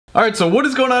Alright, so what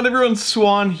is going on, everyone?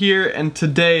 Swan here, and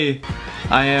today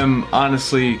I am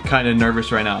honestly kind of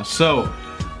nervous right now. So,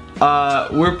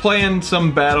 we're playing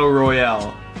some Battle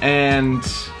Royale, and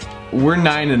we're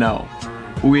 9-0.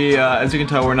 As you can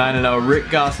tell, we're 9-0. Rick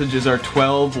Gossage is our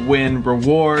 12-win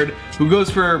reward, who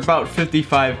goes for about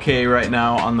 55k right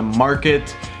now on the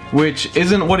market, which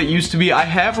isn't what it used to be. I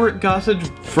have Rick Gossage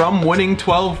from winning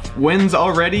 12 wins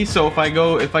already, so if I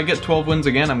get 12 wins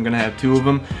again, I'm gonna have 2 of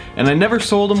them. And I never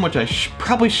sold him, which I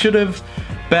probably should have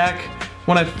back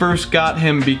when I first got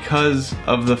him, because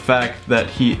of the fact that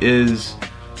he is,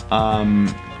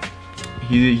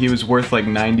 he was worth like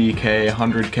 90k,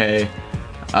 100k,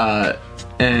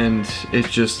 and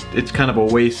it's kind of a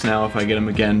waste now if I get him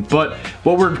again. But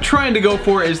what we're trying to go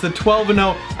for is the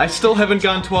 12-0. I still haven't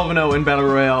gone 12-0 in Battle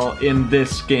Royale in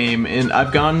this game, and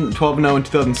I've gone 12-0 in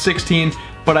 2016,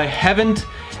 but I haven't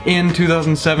in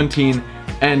 2017.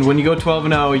 And when you go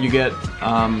 12-0,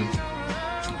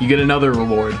 you get another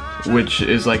reward, which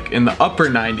is like in the upper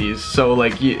 90s. So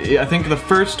like, I think the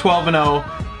first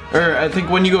 12-0, or I think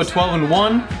when you go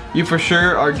 12-1, you for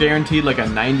sure are guaranteed like a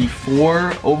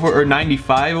 94 or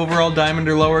 95 overall diamond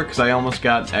or lower, because I almost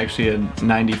got actually a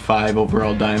 95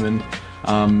 overall diamond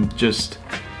just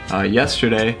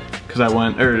yesterday, because I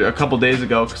went, or a couple days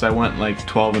ago, because I went like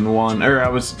 12-1, or I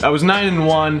was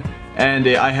 9-1, and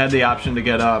I had the option to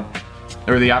get a,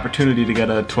 or the opportunity to get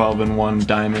a 12-1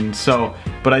 diamond. So,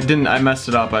 but I didn't. I messed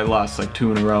it up. I lost like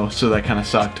 2 in a row, so that kind of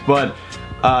sucked. But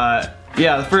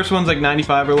yeah, the first one's like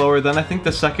 95 or lower, then I think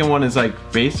the second one is like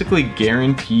basically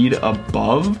guaranteed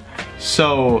above.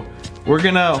 So we're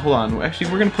gonna, hold on, actually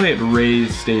we're gonna play at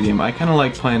Rays Stadium. I kinda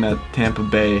like playing at Tampa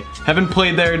Bay. Haven't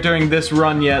played there during this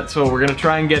run yet, so we're gonna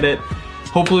try and get it.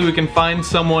 Hopefully we can find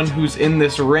someone who's in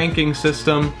this ranking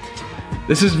system.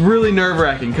 This is really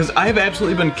nerve-wracking, because I've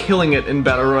absolutely been killing it in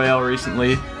Battle Royale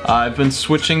recently. I've been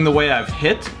switching the way I've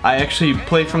hit. I actually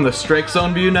play from the strike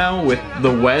zone view now with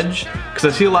the wedge, because I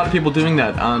see a lot of people doing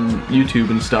that on YouTube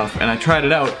and stuff, and I tried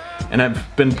it out, and I've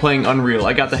been playing Unreal.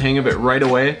 I got the hang of it right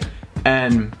away,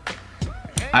 and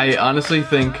I honestly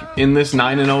think in this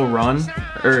 9-0 run,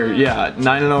 or yeah,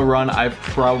 9-0 run, I've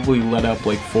probably let up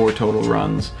like 4 total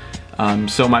runs.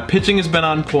 So my pitching has been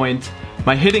on point,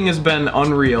 my hitting has been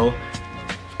unreal,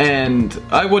 and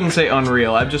I wouldn't say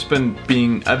unreal, I've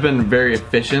been very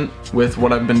efficient with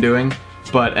what I've been doing.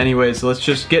 But anyways, let's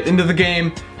just get into the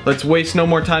game. Let's waste no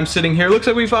more time sitting here. Looks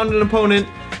like we found an opponent.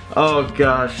 Oh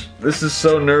gosh, this is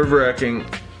so nerve-wracking.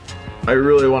 I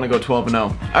really want to go 12-0.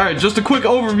 Alright, just a quick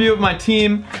overview of my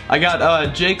team. I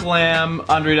got Jake Lamb,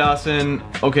 Andre Dawson.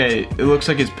 Okay, it looks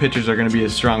like his pitchers are going to be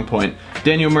his strong point.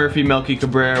 Daniel Murphy, Melky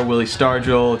Cabrera, Willie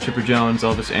Stargell, Chipper Jones,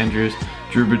 Elvis Andrews,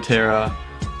 Drew Butera,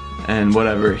 and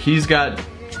whatever. He's got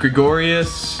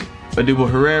Gregorius, Odubel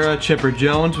Herrera, Chipper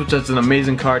Jones, which that's an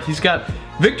amazing card. He's got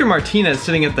Victor Martinez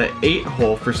sitting at the 8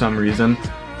 hole for some reason.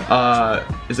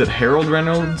 Is it Harold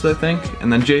Reynolds, I think?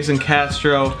 And then Jason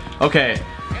Castro. Okay,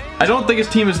 I don't think his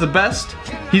team is the best.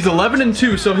 He's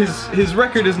 11-2, so his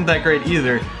record isn't that great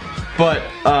either. But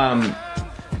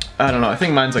I don't know, I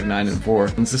think mine's like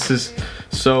 9-4. And this is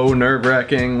so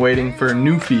nerve-wracking, waiting for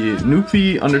Newfie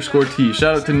 _T.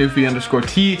 Shout out to Newfie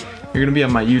 _T. You're gonna be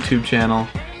on my YouTube channel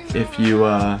if you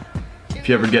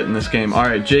ever get in this game.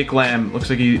 Alright, Jake Lamb, looks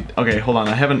like he, okay, hold on,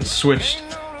 I haven't switched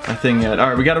my thing yet.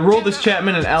 Alright, we got Aroldis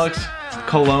Chapman and Alex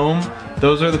Colomb.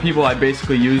 Those are the people I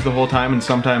basically use the whole time, and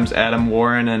sometimes Adam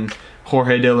Warren and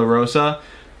Jorge De La Rosa.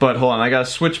 But hold on, I gotta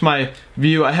switch my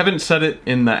view. I haven't set it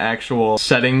in the actual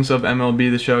settings of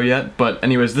MLB The Show yet, but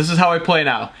anyways, this is how I play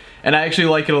now. And I actually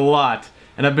like it a lot.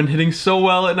 And I've been hitting so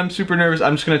well, and I'm super nervous.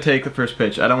 I'm just gonna take the first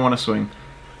pitch. I don't want to swing.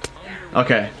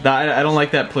 Okay, I don't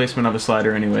like that placement of a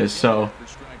slider anyways, so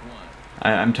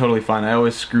I'm totally fine. I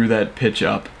always screw that pitch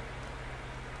up.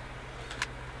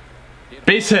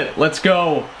 Base hit, let's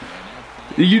go!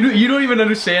 You don't even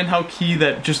understand how key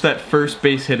that first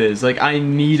base hit is. Like, I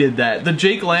needed that. The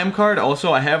Jake Lamb card,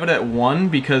 also, I have it at 1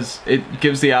 because it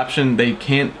gives the option they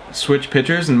can't switch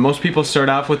pitchers, and most people start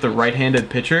off with the right-handed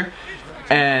pitcher,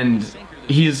 and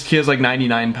he has like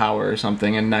 99 power or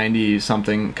something and 90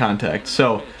 something contact.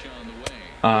 So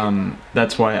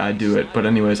that's why I do it. But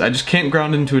anyways, I just can't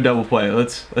ground into a double play.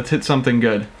 Let's hit something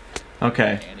good.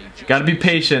 Okay. Gotta be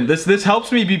patient. This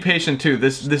helps me be patient too.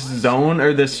 This zone,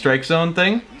 or this strike zone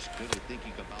thing.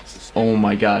 Oh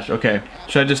my gosh. Okay.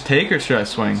 Should I just take or should I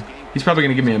swing? He's probably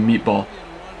gonna give me a meatball.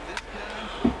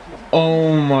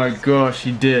 Oh my gosh,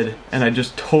 he did. And I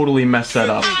just totally messed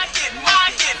that up.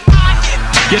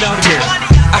 Get out of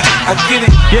here.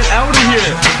 Get out of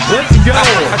here. Let's go.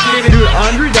 Dude,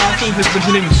 Andre Dawson has been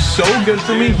hitting so good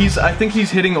for me. I think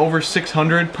he's hitting over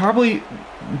 600. Probably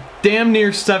damn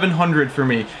near 700 for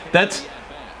me. That's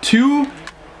two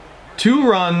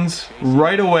runs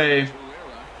right away.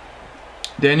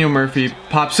 Daniel Murphy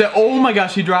pops it. Oh my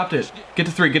gosh, he dropped it. Get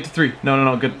to 3, get to 3.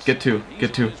 No, get 2.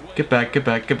 Get 2. Get back.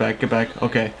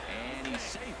 Okay.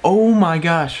 Oh my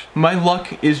gosh. My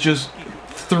luck is just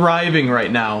thriving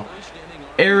right now.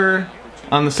 Error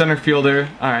on the center fielder.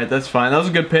 Alright, that's fine. That was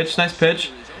a good pitch. Nice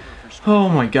pitch. Oh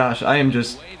my gosh, I am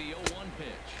just...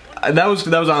 That was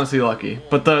honestly lucky.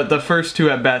 But the first 2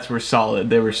 at-bats were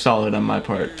solid. They were solid on my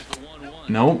part.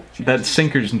 Nope. That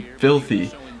sinker's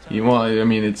filthy. Well, I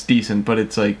mean, it's decent, but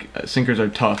it's like, sinkers are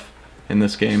tough in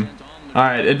this game.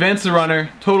 Alright, advance the runner.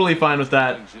 Totally fine with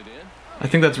that. I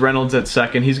think that's Reynolds at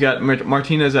second. He's got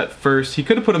Martinez at first. He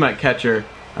could have put him at catcher.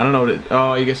 I don't know what it...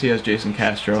 Oh, I guess he has Jason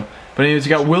Castro. But anyways, he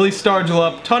got Willie Stargell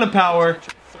up. Ton of power.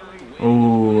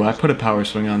 Ooh, I put a power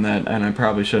swing on that, and I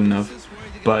probably shouldn't have.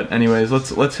 But anyways,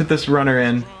 let's hit this runner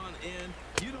in.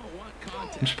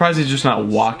 I'm surprised he's just not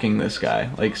walking this guy.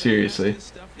 Like, seriously.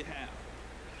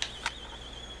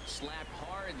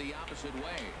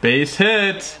 Base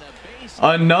hit.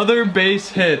 Another base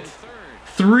hit.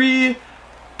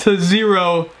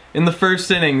 3-0 in the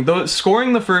first inning. Though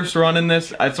scoring the first run in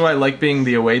this, that's why I like being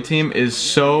the away team, is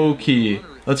so key.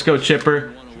 Let's go,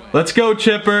 Chipper. Let's go,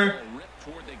 Chipper.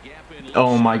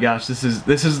 Oh my gosh,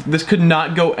 this could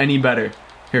not go any better.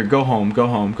 Here, go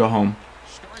home.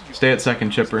 Stay at second,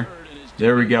 Chipper.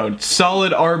 There we go.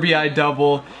 Solid RBI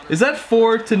double. Is that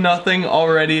 4-0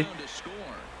 already?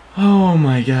 Oh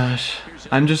my gosh.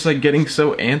 I'm just like getting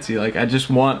so antsy. Like, I just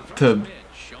want to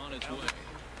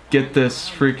get this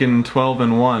freaking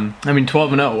 12-1. I mean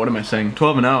 12-0. What am I saying?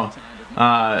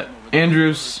 12-0.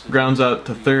 Andrews grounds out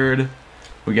to third.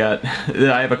 We got...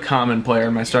 I have a common player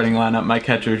in my starting lineup. My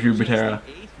catcher is Jubitera.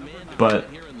 But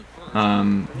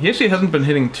he actually hasn't been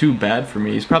hitting too bad for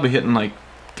me. He's probably hitting like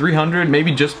 300,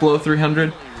 maybe just below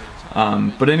 300.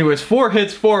 But anyways, 4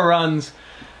 hits, 4 runs,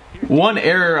 1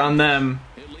 error on them.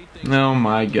 Oh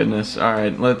my goodness.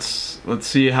 Alright, let's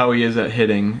see how he is at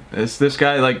hitting. This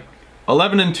guy, like,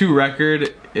 11-2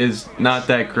 record is not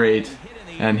that great,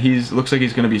 and looks like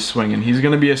he's gonna be swinging. He's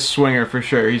gonna be a swinger for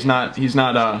sure. He's not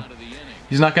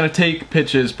gonna take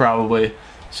pitches probably.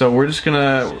 So we're just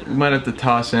gonna, we might have to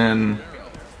toss in.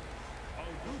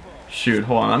 Shoot,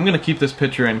 hold on. I'm gonna keep this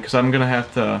pitcher in because I'm gonna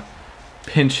have to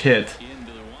pinch hit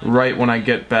right when I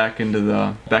get back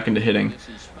into hitting.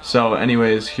 So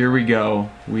anyways, here we go.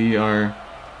 We are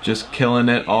just killing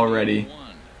it already.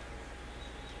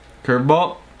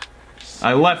 Curveball.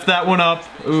 I left that one up.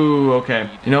 Ooh, okay.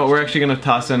 You know what? We're actually gonna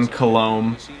toss in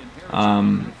Colomb.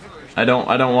 I don't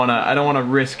wanna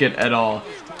risk it at all.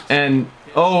 And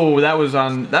oh, that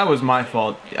was my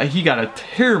fault. He got a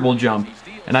terrible jump,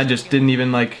 and I just didn't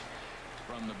even, like,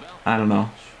 I don't know.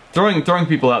 Throwing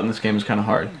people out in this game is kind of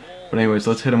hard. But anyways,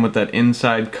 let's hit him with that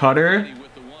inside cutter.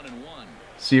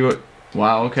 See what...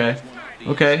 Wow, okay.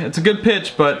 Okay, it's a good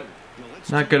pitch, but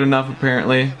not good enough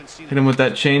apparently. Hit him with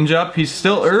that changeup. He's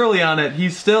still early on it.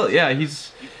 He's still... Yeah,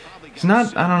 he's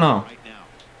not... I don't know.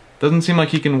 Doesn't seem like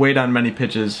he can wait on many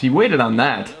pitches. He waited on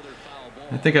that.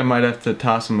 I think I might have to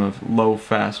toss him a low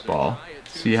fastball.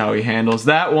 See how he handles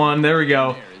that one. There we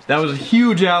go. That was a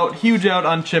huge out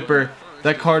on Chipper.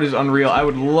 That card is unreal. I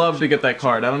would love to get that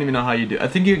card. I don't even know how you do. I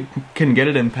think you can get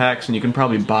it in packs and you can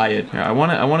probably buy it. Here, I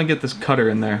want to get this cutter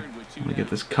in there. I want to get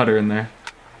this cutter in there.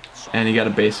 And he got a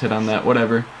base hit on that.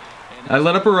 Whatever. I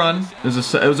let up a run. It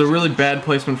was a really bad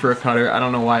placement for a cutter. I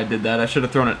don't know why I did that. I should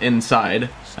have thrown it inside.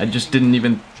 I just didn't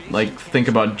even like think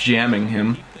about jamming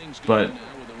him. But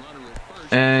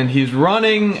and he's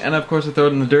running, and of course I throw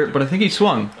it in the dirt. But I think he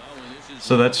swung,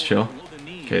 so that's chill.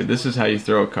 Okay, this is how you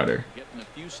throw a cutter.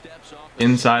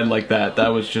 Inside like that. That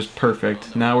was just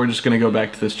perfect. Now we're just gonna go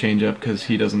back to this changeup because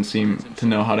he doesn't seem to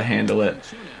know how to handle it.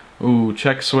 Ooh,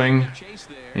 check swing,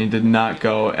 and he did not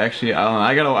go. Actually,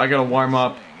 I don't know. I gotta warm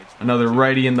up. Another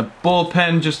righty in the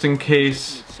bullpen just in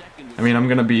case. I mean, I'm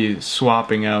gonna be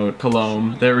swapping out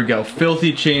Colomb. There we go.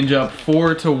 Filthy changeup.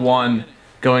 4-1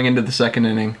 going into the second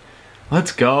inning.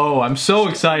 Let's go. I'm so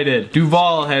excited.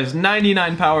 Duvall has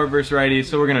 99 power versus righty,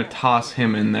 so we're gonna toss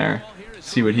him in there.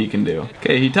 See what he can do.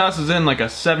 Okay, he tosses in like a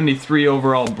 73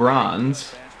 overall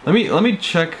bronze. Let me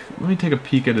check. Let me take a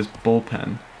peek at his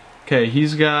bullpen. Okay,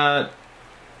 he's got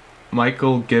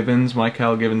Michael Gibbons, I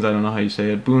don't know how you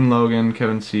say it. Boone Logan,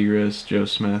 Kevin Segrist, Joe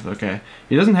Smith. Okay,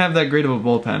 he doesn't have that great of a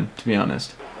bullpen, to be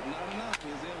honest.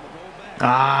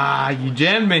 Ah, you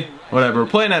jammed me. Whatever. We're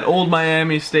playing at Old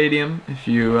Miami Stadium. If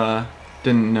you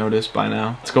didn't notice by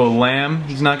now. Let's go Lamb.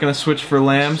 He's not gonna switch for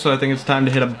Lamb, so I think it's time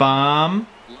to hit a bomb.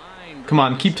 Come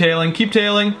on, keep tailing, keep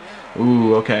tailing.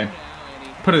 Ooh, okay.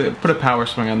 put a power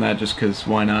swing on that just because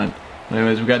why not?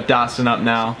 Anyways, we got Dawson up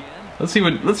now. Let's see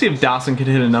if Dawson can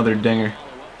hit another dinger.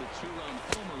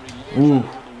 Ooh,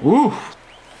 ooh.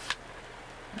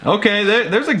 Okay,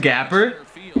 there's a gapper.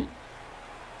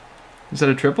 Is that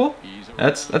a triple?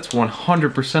 That's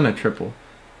 100% a triple.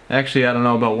 Actually, I don't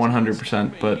know about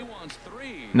 100%, but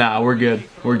nah, we're good.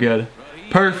 We're good.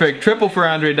 Perfect. Triple for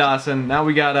Andre Dawson. Now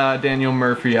we got Daniel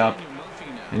Murphy up.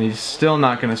 And he's still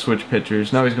not going to switch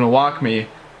pitchers. Now he's going to walk me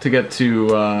to get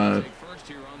to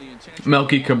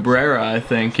Melky Cabrera, I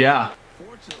think. Yeah.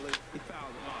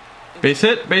 Base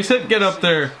hit. Base hit. Get up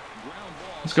there.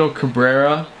 Let's go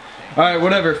Cabrera. Alright,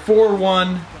 whatever.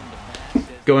 4-1.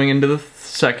 Going into the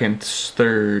second,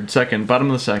 bottom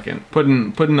of the second.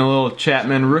 Putting a little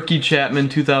Chapman, rookie Chapman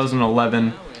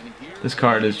 2011. This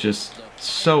card is just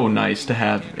so nice to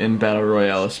have in Battle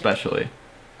Royale especially.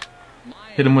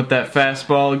 Hit him with that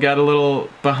fastball, got a little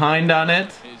behind on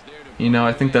it. You know,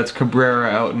 I think that's Cabrera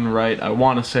out and right. I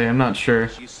want to say, I'm not sure.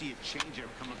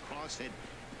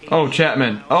 Oh,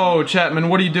 Chapman. Oh, Chapman,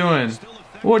 what are you doing?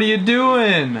 What are you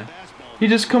doing? He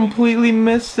just completely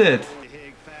missed it.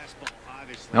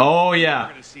 Oh,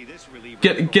 yeah.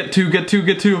 Get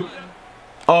two.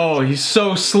 Oh, he's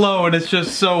so slow and it's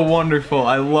just so wonderful.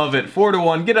 I love it.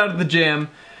 4-1. Get out of the jam.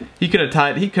 He could have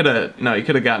tied. He could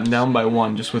have gotten down by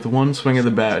 1 just with one swing of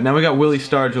the bat. Now we got Willie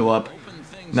Stargell up.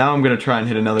 Now I'm gonna try and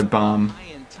hit another bomb.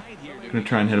 I'm gonna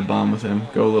try and hit a bomb with him.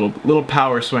 Go a little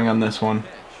power swing on this one.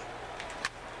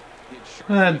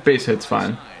 Base hit's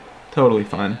fine. Totally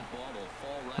fine.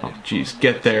 Oh jeez,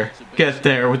 get there. Get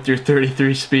there with your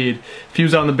 33 speed. If he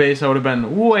was on the base, I would have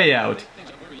been way out.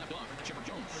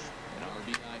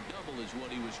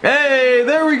 Hey,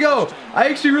 there we go. I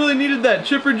actually really needed that.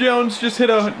 Chipper Jones just hit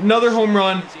another home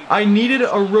run. I needed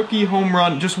a rookie home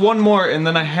run, just one more, and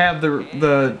then I have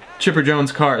the Chipper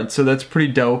Jones card, so that's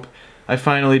pretty dope. I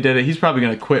finally did it. He's probably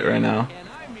going to quit right now.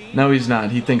 No, he's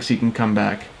not. He thinks he can come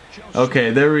back.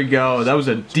 Okay, there we go. That was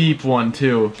a deep one,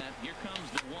 too.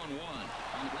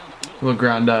 A little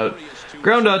ground out.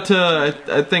 Ground out to,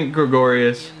 I think,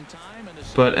 Gregorius.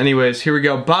 But anyways, here we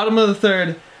go. Bottom of the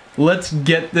third. Let's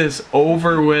get this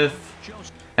over with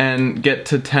and get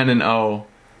to 10-0.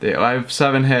 I have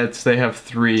 7 hits, they have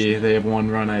 3, they have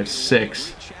 1 run, I have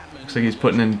 6. Looks like he's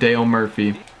putting in Dale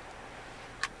Murphy.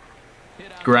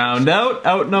 Ground out,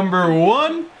 out number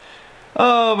 1.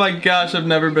 Oh my gosh, I've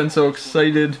never been so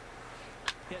excited.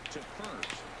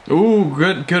 Ooh,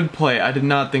 good play. I did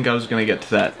not think I was going to get to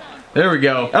that. There we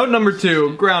go. Out number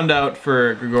 2, ground out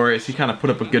for Gregorius. He kind of put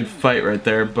up a good fight right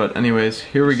there, but anyways,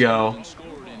 here we go.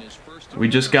 We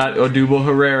just got Odubel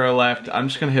Herrera left. I'm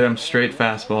just going to hit him straight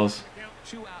fastballs.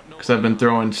 Because I've been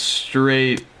throwing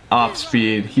straight off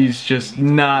speed. He's just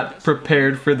not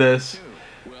prepared for this.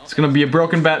 It's going to be a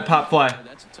broken bat pop fly.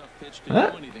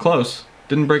 Close.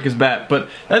 Didn't break his bat. But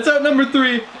that's out number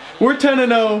 3. We're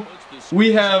 10-0.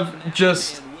 We have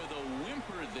just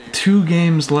 2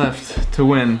 games left to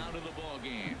win.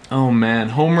 Oh man.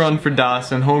 Home run for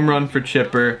Dawson. Home run for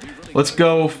Chipper. Let's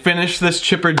go finish this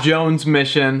Chipper Jones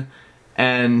mission.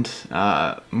 And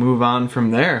move on from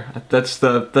there. That's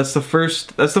the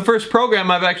first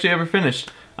program I've actually ever finished.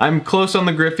 I'm close on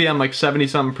the Griffey. I'm like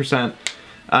 70-something%.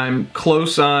 I'm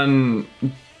close on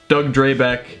Doug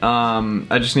Drabeck.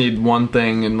 I just need one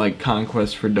thing in like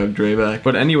Conquest for Doug Drabeck.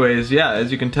 But anyways, yeah,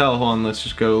 as you can tell, hold on, let's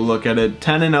just go look at it.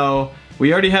 10-0.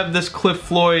 We already have this Cliff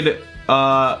Floyd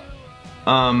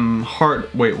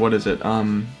wait, what is it?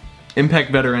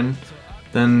 Impact Veteran.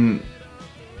 Then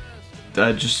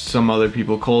just some other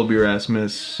people, Colby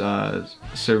Rasmus,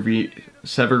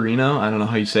 Severino, I don't know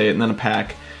how you say it, and then a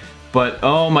pack. But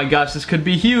oh my gosh, this could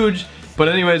be huge. But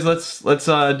anyways, let's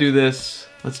do this.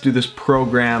 Let's do this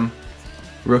program.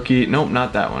 Rookie, nope,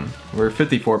 not that one. We're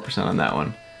 54% on that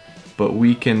one. But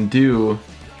we can do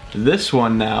this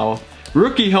one now.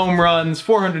 Rookie home runs,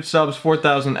 400 subs,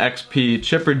 4,000 XP,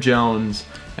 Chipper Jones.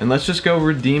 And let's just go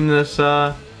redeem this,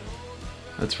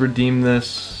 let's redeem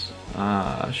this.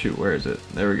 Shoot, where is it?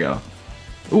 There we go.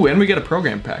 Ooh, and we get a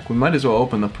program pack. We might as well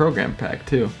open the program pack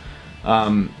too.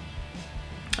 I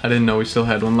didn't know we still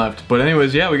had one left. But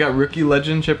anyways, yeah, we got rookie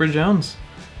legend Chipper Jones.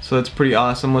 So that's pretty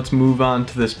awesome. Let's move on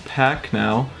to this pack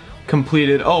now.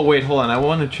 Completed. Oh, wait, hold on. I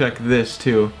want to check this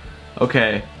too.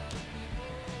 Okay.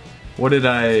 What did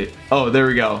I... Oh, there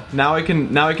we go. Now I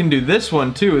can do this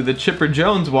one too, the Chipper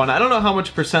Jones one. I don't know how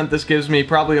much percent this gives me.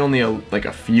 Probably only a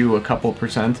couple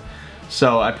percent.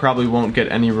 So I probably won't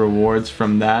get any rewards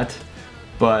from that,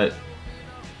 but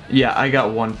yeah, I got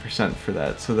 1% for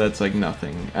that, so that's like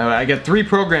nothing. I get 3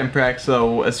 program packs,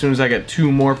 so as soon as I get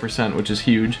 2% more, which is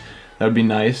huge, that would be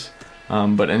nice.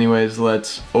 But anyways,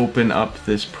 let's open up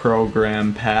this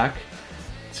program pack.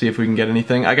 See if we can get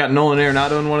anything. I got Nolan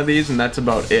Arenado in one of these, and that's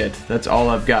about it. That's all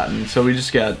I've gotten. So we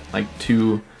just got like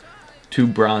two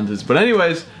bronzes. But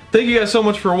anyways, thank you guys so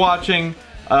much for watching.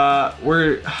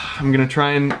 I'm gonna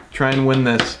try and win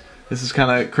this. This is kind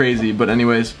of crazy, but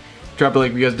anyways, drop a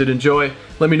like if you guys did enjoy.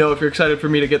 Let me know if you're excited for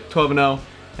me to get 12-0,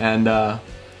 and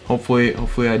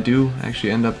hopefully I do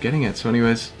actually end up getting it. So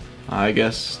anyways, I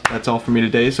guess that's all for me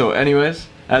today. So anyways,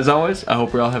 as always, I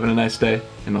hope you're all having a nice day,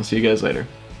 and I'll see you guys later.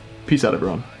 Peace out,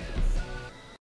 everyone.